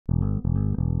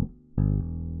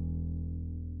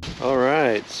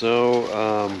right,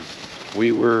 so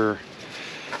we were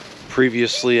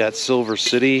previously at Silver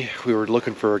City. We were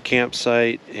looking for a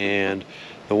campsite, and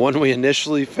the one we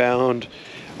initially found,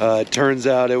 turns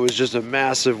out it was just a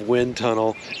massive wind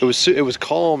tunnel. It was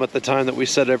calm at the time that we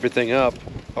set everything up,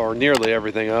 or nearly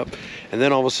everything up, and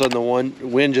then all of a sudden the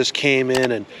wind just came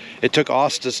in and it took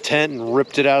Asta's tent and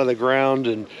ripped it out of the ground,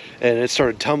 and it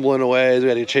started tumbling away. We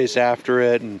had to chase after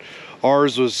it, and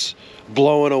ours was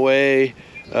blowing away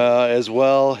as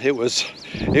well. It was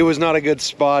not a good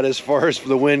spot as far as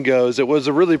the wind goes. It was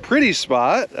a really pretty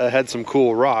spot. Had some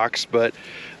cool rocks, but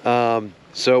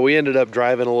so we ended up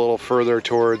driving a little further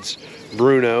towards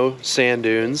Bruneau sand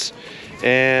dunes,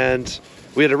 and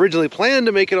we had originally planned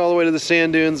to make it all the way to the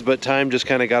sand dunes, but time just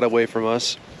kind of got away from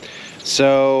us.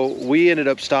 So we ended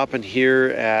up stopping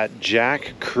here at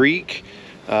Jack Creek.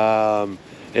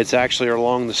 It's actually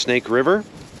along the Snake River,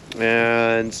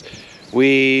 and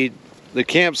the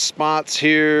camp spots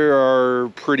here are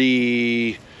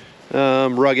pretty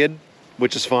rugged,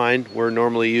 which is fine. We're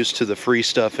normally used to the free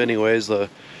stuff anyways, where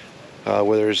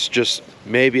there's just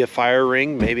maybe a fire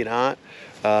ring, maybe not.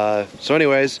 So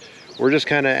anyways, we're just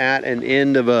kind of at an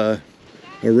end of a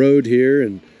road here,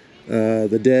 and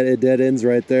it dead ends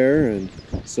right there. And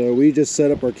so we just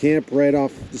set up our camp right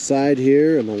off the side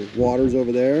here, and the water's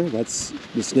over there. That's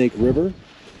the Snake River.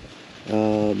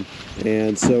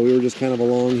 And so we were just kind of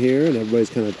along here, and everybody's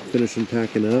kind of finishing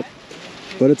packing up.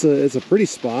 But it's a pretty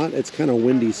spot. It's kind of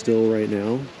windy still right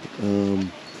now.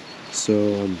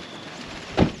 So I'm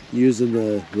using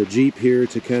the Jeep here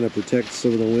to kind of protect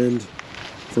some of the wind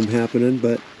from happening.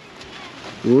 But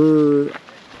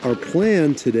our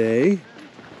plan today,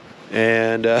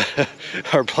 and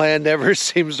our plan never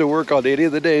seems to work on any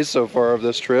of the days so far of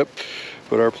this trip,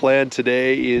 but our plan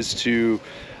today is to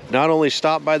not only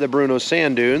stop by the Bruneau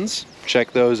sand dunes,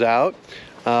 check those out,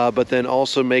 but then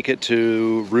also make it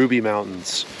to Ruby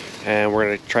Mountains, and we're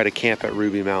going to try to camp at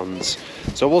Ruby Mountains.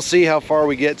 So we'll see how far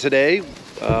we get today.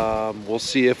 We'll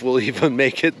see if we'll even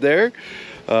make it there,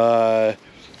 but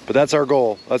that's our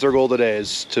goal. That's our goal today,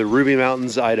 is to Ruby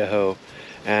Mountains, Idaho.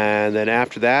 And then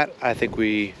after that, I think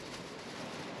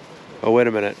oh, wait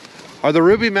a minute. Are the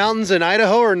Ruby Mountains in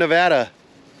Idaho or Nevada?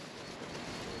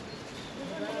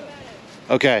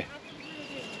 Okay.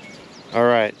 All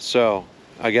right, so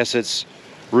I guess it's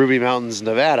Ruby Mountains,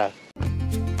 Nevada.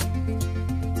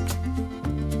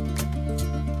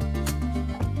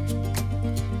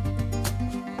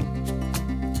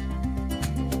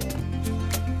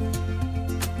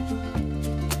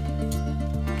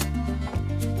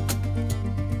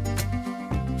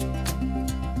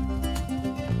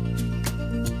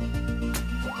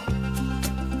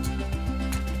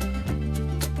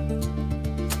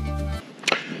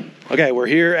 Okay, we're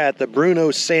here at the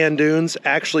Bruneau sand dunes,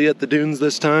 actually at the dunes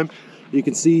this time. You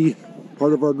can see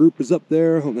part of our group is up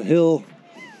there on the hill,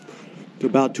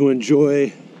 about to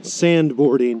enjoy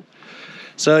sandboarding.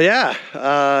 So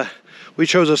yeah, we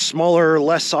chose a smaller,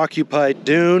 less occupied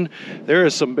dune. There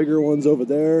are some bigger ones over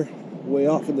there, way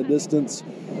off in the distance,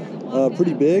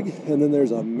 pretty big. And then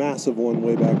there's a massive one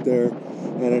way back there,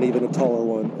 and an even a taller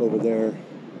one over there.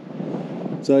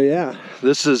 So yeah,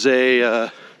 this is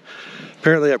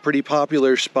apparently a pretty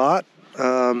popular spot.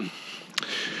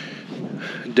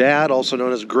 Dad, also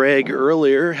known as Greg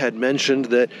earlier, had mentioned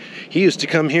that he used to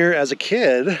come here as a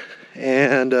kid,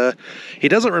 and he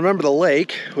doesn't remember the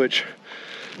lake, which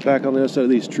back on the other side of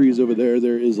these trees over there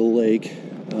is a lake,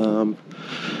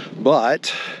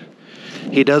 but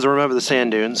he does remember the sand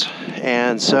dunes.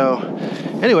 And so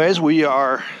anyways, we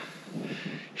are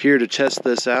here to test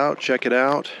this out, check it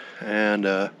out, and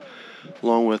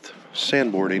along with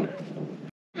sandboarding.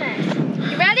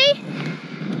 You ready?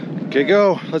 Okay,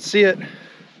 go. Let's see it.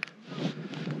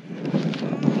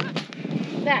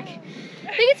 Back.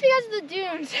 I think it's because of the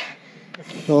dunes.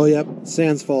 Oh, yep.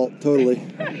 Sand's fault. Totally.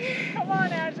 Come on,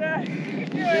 Asha. You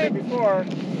did it before.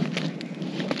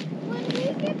 When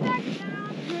we get back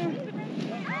down,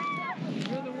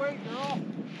 You're the weight, girl.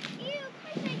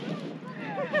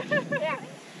 yeah.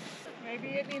 Maybe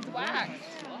it needs wax.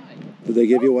 Did they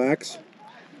give you wax?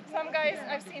 Some guys,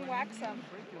 I've seen wax them.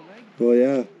 Oh,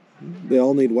 yeah. They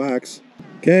all need wax.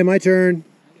 Okay, my turn.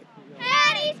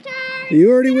 Daddy's turn. You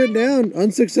already went down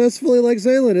unsuccessfully like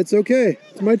Zaylin. It's okay.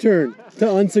 It's my turn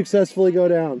to unsuccessfully go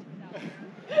down.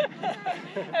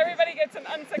 Everybody gets an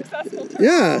unsuccessful turn.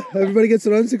 Yeah, everybody gets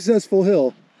an unsuccessful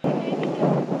hill.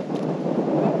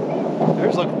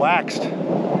 Theirs look waxed.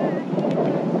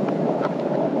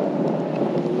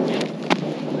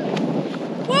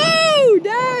 Whoa,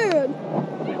 Dad!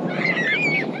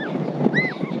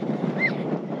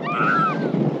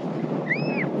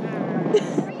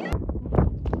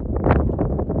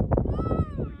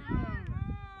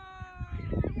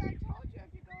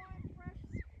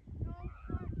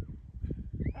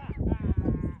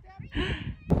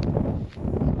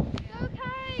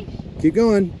 Keep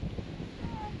going.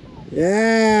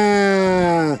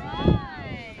 Yeah.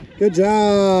 Good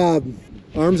job.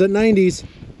 Arms at 90s.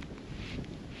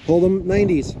 Hold them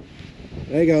 90s.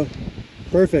 There you go.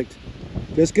 Perfect.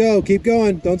 Just go. Keep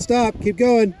going. Don't stop. Keep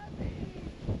going.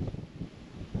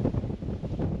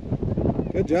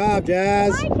 Good job,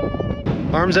 Jazz.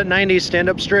 Arms at 90s. Stand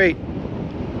up straight.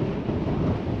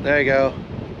 There you go.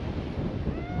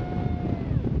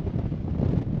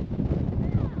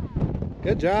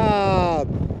 Good job.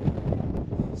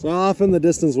 So off in the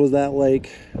distance was that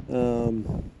lake.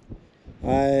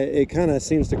 It kind of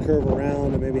seems to curve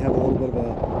around and maybe have a little bit of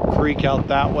a Creek out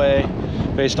that way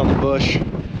based on the bush.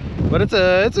 But it's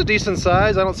a decent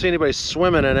size. I don't see anybody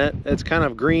swimming in it. It's kind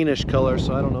of greenish color,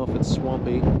 so I don't know if it's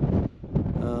swampy.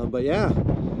 But yeah,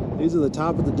 these are the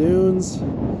top of the dunes.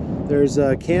 There's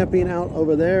camping out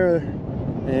over there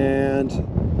and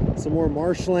some more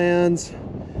marshlands.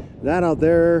 That out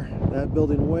there, that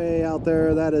building way out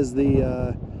there, that is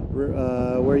the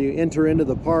where you enter into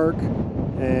the park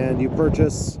and you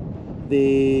purchase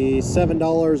the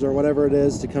 $7 or whatever it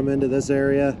is to come into this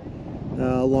area,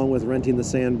 along with renting the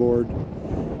sandboard.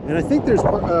 And I think there's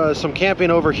some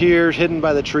camping over here hidden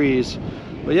by the trees.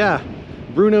 But yeah,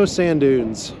 Bruneau sand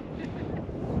dunes.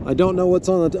 I don't know what's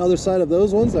on the other side of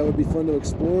those ones. That would be fun to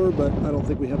explore, but I don't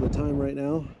think we have the time right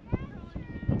now.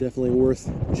 Definitely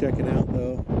worth checking out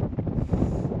though.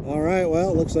 All right, well,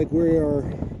 it looks like we're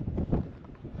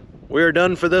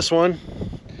done for this one.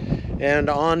 And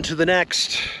on to the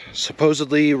next,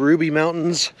 supposedly Ruby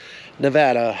Mountains,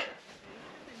 Nevada.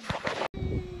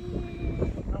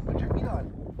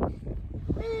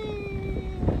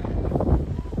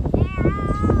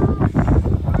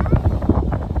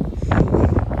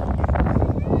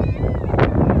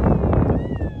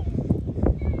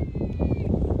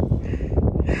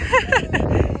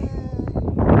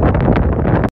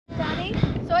 Daddy,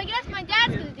 so I guess my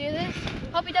dad's gonna do this.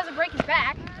 Hope he doesn't break his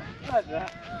back.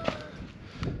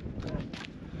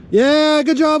 Yeah,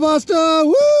 good job, Asta!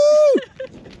 Woo!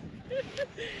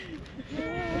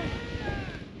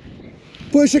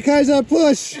 Push it, Kaiser,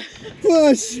 push!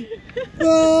 Push!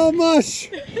 Oh, mush!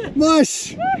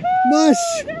 Mush!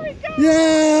 Mush!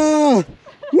 Yeah!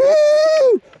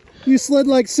 Woo! You slid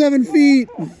like 7 feet.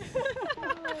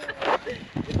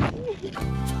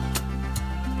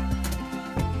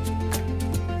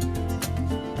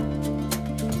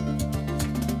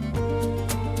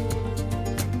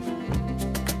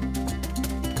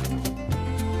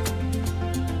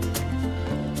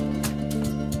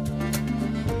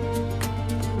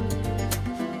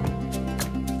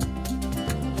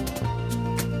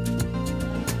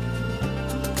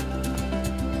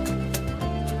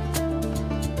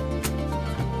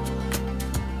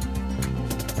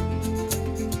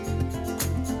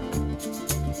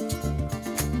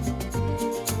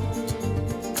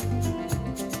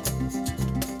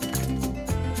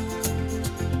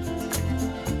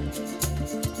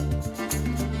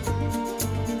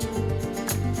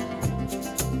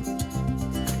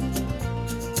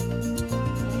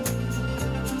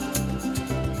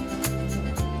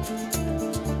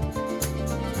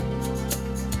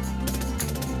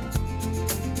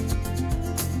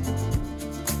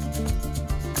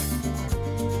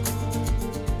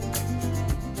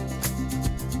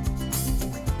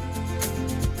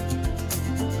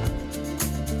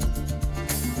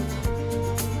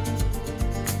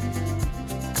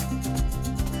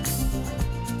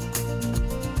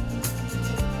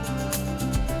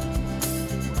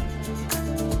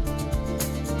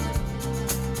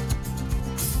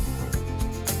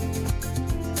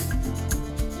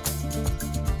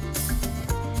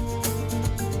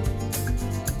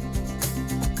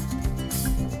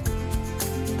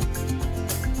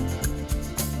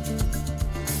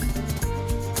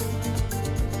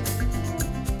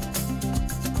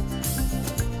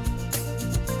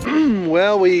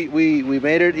 Well, we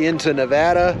made it into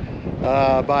Nevada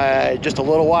by just a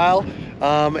little while,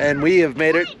 and we have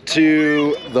made it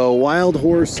to The Wild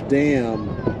Horse Dam.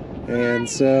 And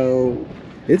so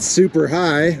it's super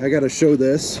high. I gotta show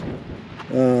this.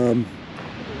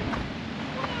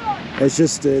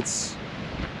 It's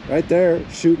right there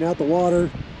shooting out the water.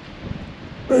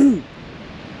 The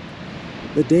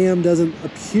dam doesn't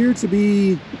appear to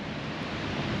be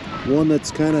one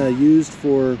that's kind of used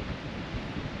for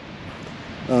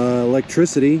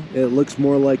electricity. It looks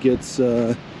more like it's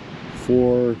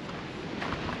for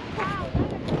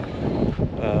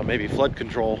maybe flood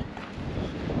control.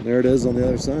 There it is on the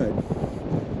other side.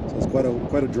 So it's quite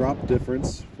a drop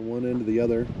difference from one end to the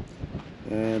other.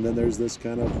 And then there's this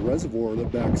kind of reservoir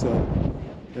that backs up.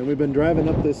 And we've been driving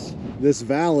up this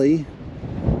valley.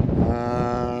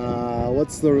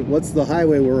 What's the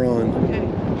highway we're on? Okay.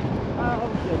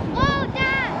 Oh,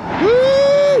 Dad!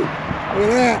 Woo!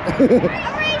 Look at A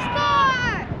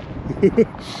race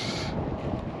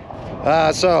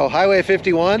car! So Highway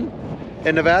 51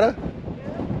 in Nevada?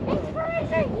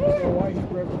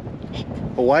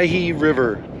 Hawaii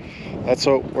River. That's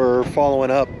what we're following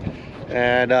up.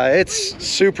 And it's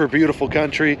super beautiful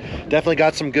country. Definitely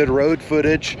got some good road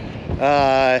footage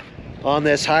on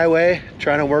this highway.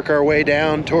 Trying to work our way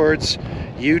down towards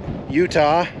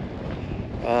Utah.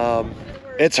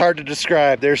 It's hard to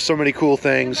describe. There's so many cool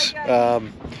things.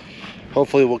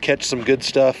 Hopefully we'll catch some good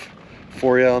stuff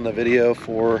for you on the video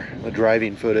for the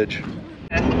driving footage.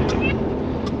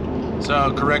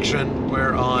 So correction,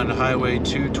 we're on Highway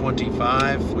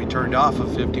 225. We turned off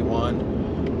of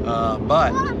 51,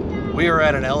 but we are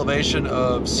at an elevation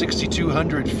of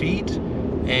 6,200 feet,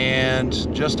 and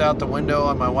just out the window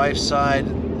on my wife's side,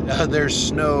 there's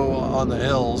snow on the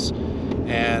hills,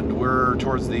 and we're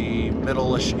towards the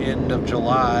middle-ish end of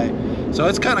July. So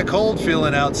it's kind of cold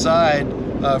feeling outside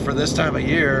for this time of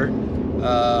year,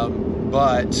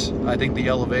 but I think the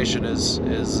elevation is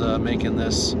making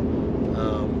this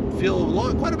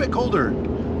feel quite a bit colder.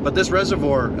 But this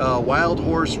reservoir, Wild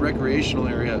Horse Recreational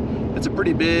Area, it's a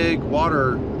pretty big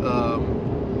water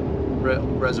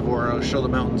reservoir. I'll show the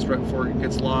mountains right before it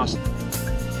gets lost.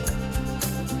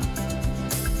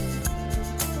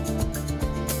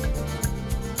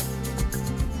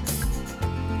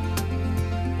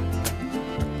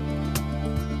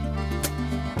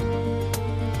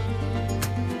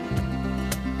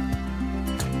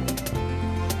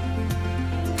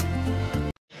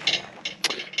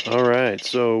 All right,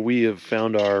 so we have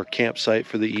found our campsite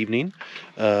for the evening.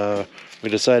 We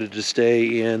decided to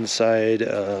stay inside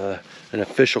an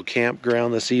official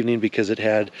campground this evening because it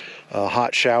had a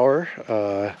hot shower.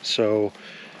 So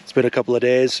it's been a couple of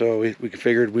days, so we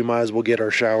figured we might as well get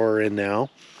our shower in now.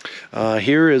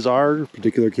 Here is our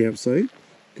particular campsite.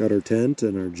 Got our tent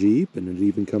and our Jeep, and it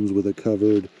even comes with a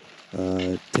covered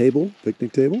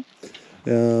picnic table.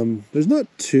 There's not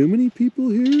too many people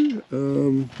here.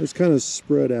 It's kind of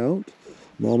spread out.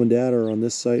 Mom and Dad are on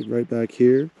this site right back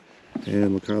here,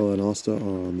 and Michaela and Asta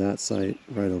are on that site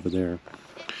right over there.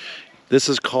 This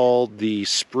is called the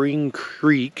Spring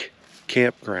Creek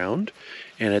Campground,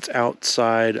 and it's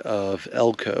outside of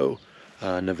Elko,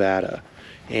 Nevada.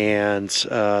 And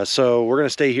so we're going to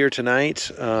stay here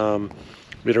tonight.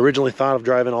 We'd originally thought of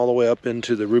driving all the way up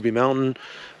into the Ruby Mountain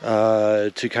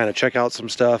to kind of check out some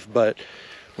stuff, but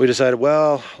we decided,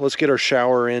 well, let's get our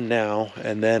shower in now,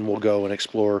 and then we'll go and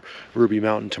explore Ruby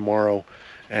Mountain tomorrow.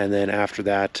 And then after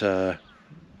that,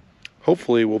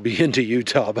 hopefully we'll be into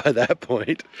Utah by that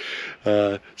point.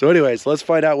 So anyways, let's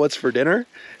find out what's for dinner,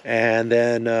 and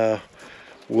then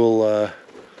we'll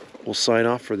sign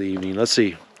off for the evening. Let's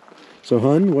see. So,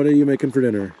 hun, what are you making for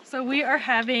dinner? So we are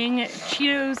having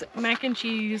Cheetos mac and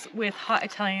cheese with hot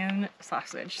Italian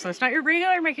sausage. So it's not your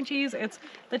regular mac and cheese, it's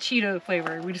the Cheeto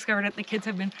flavor. We discovered it. The kids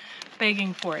have been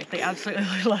begging for it. They absolutely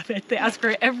love it. They ask for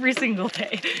it every single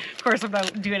day. Of course, I'm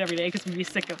not doing it every day because we'd be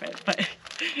sick of it, but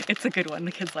it's a good one.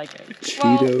 The kids like it.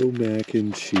 Cheeto mac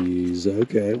and cheese.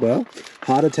 Okay, well,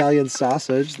 hot Italian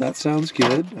sausage. That sounds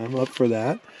good. I'm up for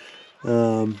that.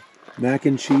 Mac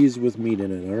and cheese with meat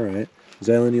in it. All right.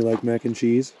 Zylan, you like mac and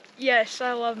cheese? Yes,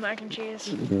 I love mac and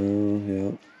cheese. Oh, yeah.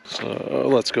 So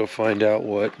let's go find out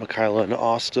what Michaela and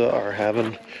Asta are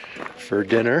having for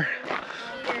dinner.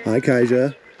 Hi,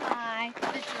 Kaija. Hi.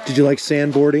 Did you like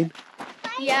sandboarding?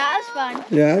 Yeah, it was fun.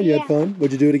 Yeah, you had fun?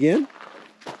 Would you do it again?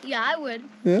 Yeah, I would.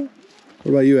 Yeah.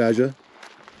 What about you, Aja?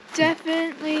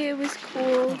 Definitely, it was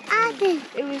cool.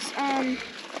 It was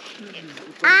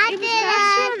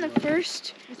faster on the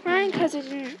first run because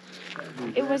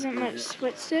it wasn't much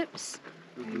footsteps,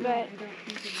 but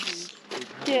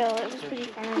still, it was pretty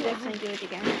fun. I'll definitely do it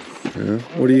again. Yeah.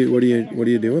 What are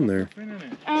you doing there?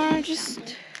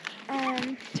 Just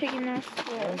taking off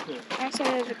the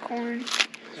outside of the corn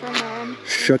for Mom.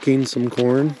 Shucking some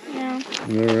corn? Yeah.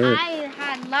 All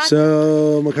right.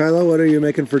 So, Michaela, what are you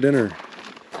making for dinner?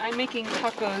 I'm making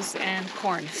tacos and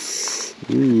corn.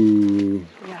 Ooh.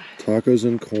 Yeah. Tacos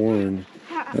and corn.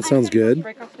 That sounds good.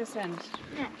 Break off this end.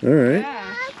 All right.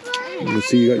 Yeah. You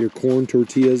see you got your corn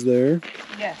tortillas there.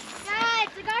 Yes.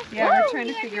 Yeah, we're trying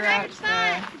to figure out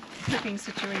the cooking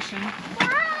situation.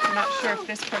 I'm not sure if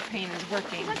this propane is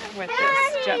working with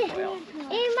this jet oil.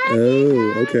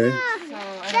 Oh, okay. So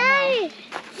I don't know.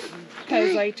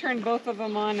 Because I turned both of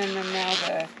them on, and then now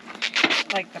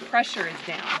the pressure is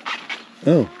down.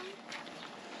 Oh.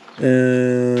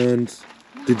 And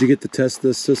did you get to test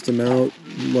this system out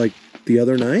like the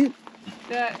other night?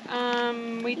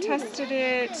 We tested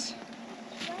it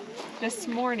this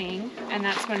morning, and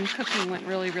that's when cooking went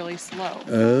really, really slow.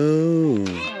 Oh.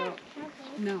 So,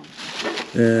 no.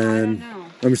 I And don't know.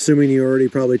 I'm assuming you already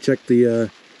probably checked the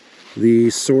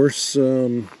source.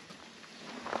 Yeah,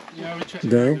 we checked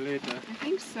No? the regulator. I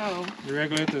think so. The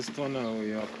regulator's done now,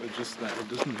 yeah, but just that it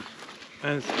doesn't.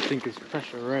 And I think it's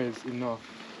pressurized enough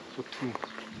for two.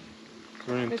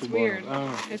 Running It's two weird.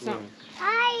 bottles. It's not.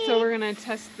 So we're gonna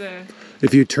test the.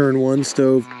 If you turn one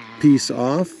stove piece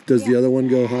off, does the other one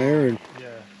go higher? And Yeah.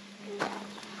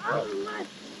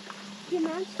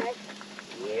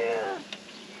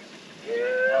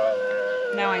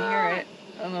 Now I hear it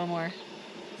a little more.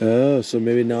 oh, so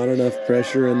maybe not enough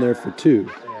pressure in there for two.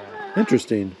 Yeah.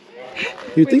 Interesting.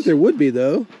 You'd think there would be,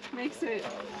 though. Makes it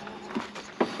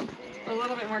a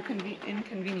little bit more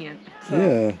inconvenient. So.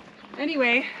 Yeah.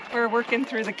 Anyway, we're working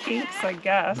through the kinks, I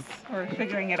guess. We're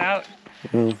figuring it out.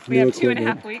 Well, We new have 2.5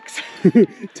 equipment. weeks.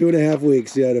 2.5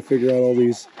 weeks, yeah, to figure out all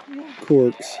these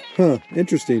corks. Huh,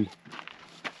 interesting.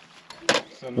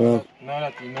 So Well. now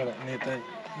that you know that, Nathan,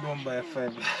 don't buy a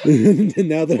 5.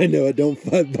 Now that I know it, don't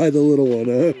buy the little one,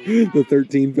 huh? The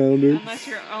 13 pounder. Unless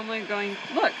you're only going,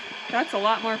 look, that's a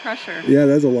lot more pressure. Yeah,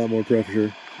 that's a lot more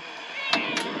pressure.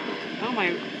 Oh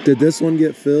my, Did this one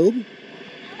get filled?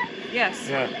 yes.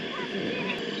 Yeah.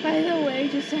 By the way,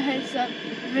 just a heads up,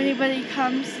 if anybody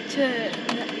comes to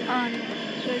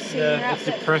the same Yeah, route it's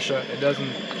the that pressure. It doesn't.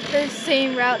 the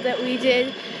same route that we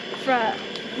did from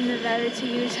Nevada to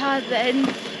Utah,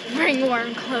 then bring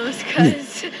warm clothes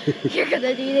because you're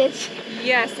gonna need it.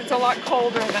 Yes, it's a lot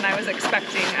colder than I was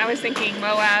expecting. I was thinking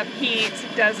Moab, heat,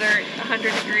 desert,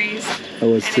 100 degrees, I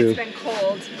was and too. it's been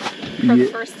cold for the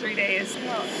Yeah. first 3 days.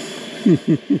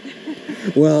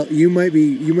 Well, you might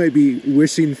be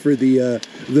wishing for the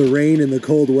rain and the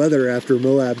cold weather after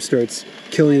Moab starts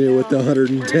killing you with the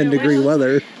 110 degree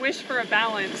weather. Wish for a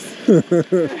balance.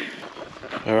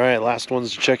 All right, last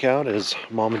ones to check out is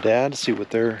Mom and Dad, see what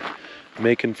they're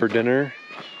making for dinner.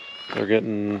 They're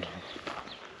getting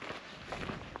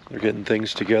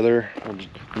things together.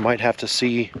 We might have to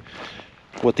see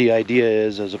what the idea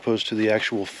is as opposed to the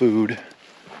actual food.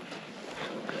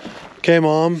 Okay,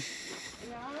 Mom.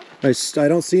 I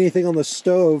don't see anything on the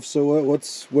stove, so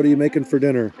what are you making for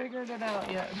dinner? Figured it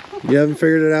out yet. You haven't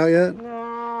figured it out yet? No,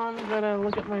 I'm gonna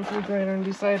look at my refrigerator and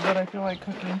decide what I feel like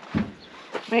cooking.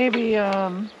 Maybe,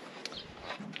 I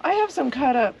have some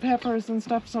cut up peppers and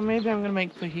stuff, so maybe I'm gonna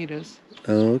make fajitas.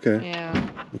 Oh, okay. Yeah.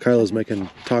 Well, Kyla's making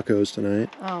tacos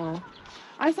tonight. Oh.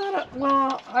 I thought,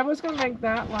 well, I was gonna make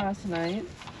that last night,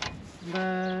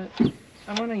 but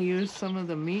I'm gonna use some of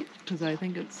the meat because I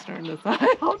think it's starting to thaw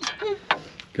out.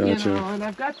 Gotcha. You know, and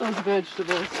I've got those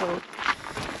vegetables, so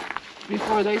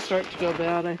before they start to go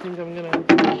bad, I think I'm gonna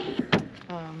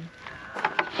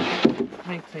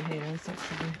make fajitas.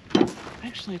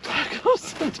 Actually,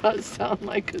 tacos does sound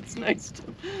like it's nice to.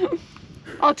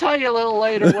 I'll tell you a little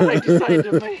later what I decide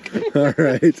to make. All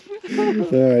right.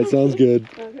 All right, sounds good.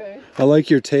 Okay. I like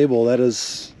your table. That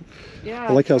is, Yeah.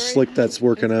 I like how it's very- slick that's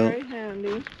working it's out. Very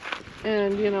handy,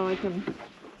 and you know I can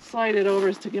slide it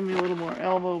over to give me a little more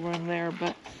elbow room there.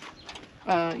 But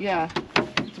yeah,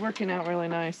 it's working out really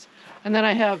nice. And then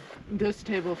I have this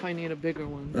table if I need a bigger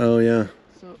one. Oh yeah.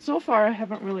 So far I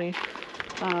haven't really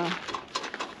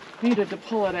needed to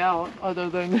pull it out, other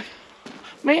than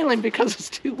mainly because it's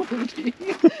too windy.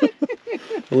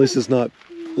 At least it's not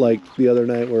like the other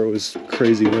night where it was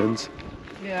crazy winds.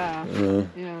 Yeah.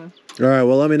 Yeah. All right.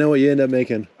 Well, let me know what you end up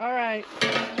making. All right.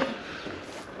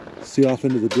 See off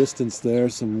into the distance there,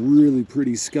 some really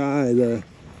pretty sky. The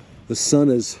sun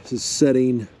is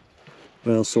setting,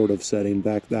 well, sort of setting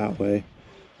back that way,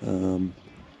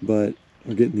 but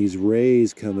we're getting these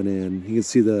rays coming in. You can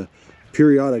see the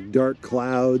periodic dark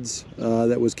clouds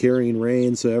that was carrying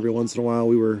rain, so every once in a while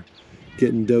we were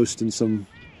getting dosed in some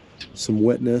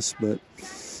wetness. But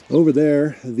over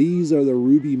there, these are the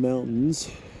Ruby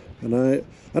Mountains, and I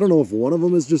don't know if one of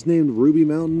them is just named Ruby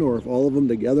Mountain or if all of them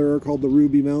together are called the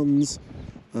Ruby Mountains,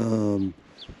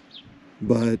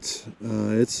 but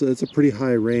it's a pretty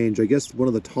high range. I guess one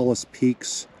of the tallest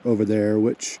peaks over there,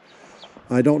 which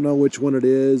I don't know which one it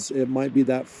is. It might be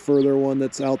that further one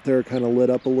that's out there kind of lit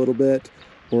up a little bit,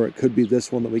 or it could be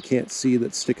this one that we can't see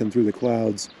that's sticking through the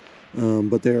clouds.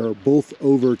 But they are both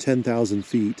over 10,000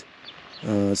 feet,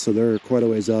 so they're quite a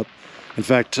ways up. In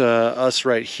fact, us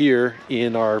right here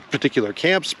in our particular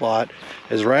camp spot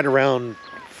is right around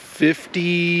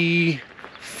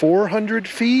 5,400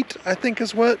 feet, I think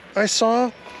is what I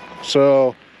saw.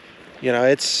 So, you know,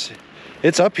 it's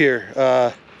up here.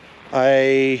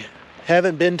 I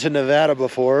haven't been to Nevada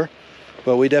before,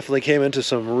 but we definitely came into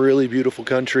some really beautiful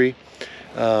country.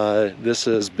 This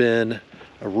has been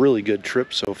a really good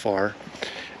trip so far.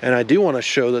 And I do want to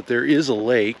show that there is a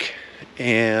lake,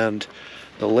 and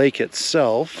the lake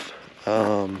itself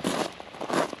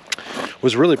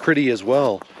was really pretty as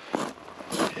well.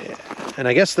 And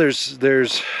I guess there's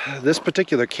this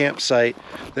particular campsite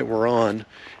that we're on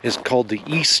is called the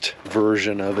east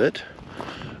version of it.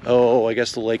 Oh, I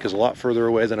guess the lake is a lot further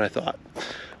away than I thought.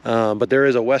 But there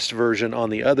is a west version on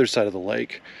the other side of the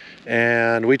lake.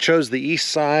 And we chose the east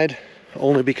side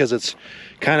only because it's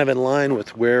kind of in line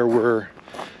with where we're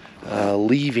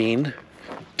leaving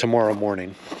tomorrow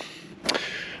morning.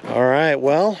 All right,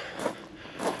 well,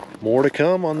 more to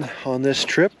come on this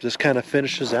trip. This kind of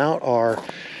finishes out our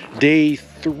day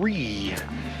 3.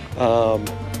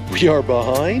 We are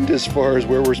behind as far as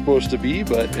where we're supposed to be,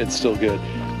 but it's still good.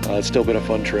 It's still been a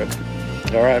fun trip.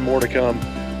 All right, more to come.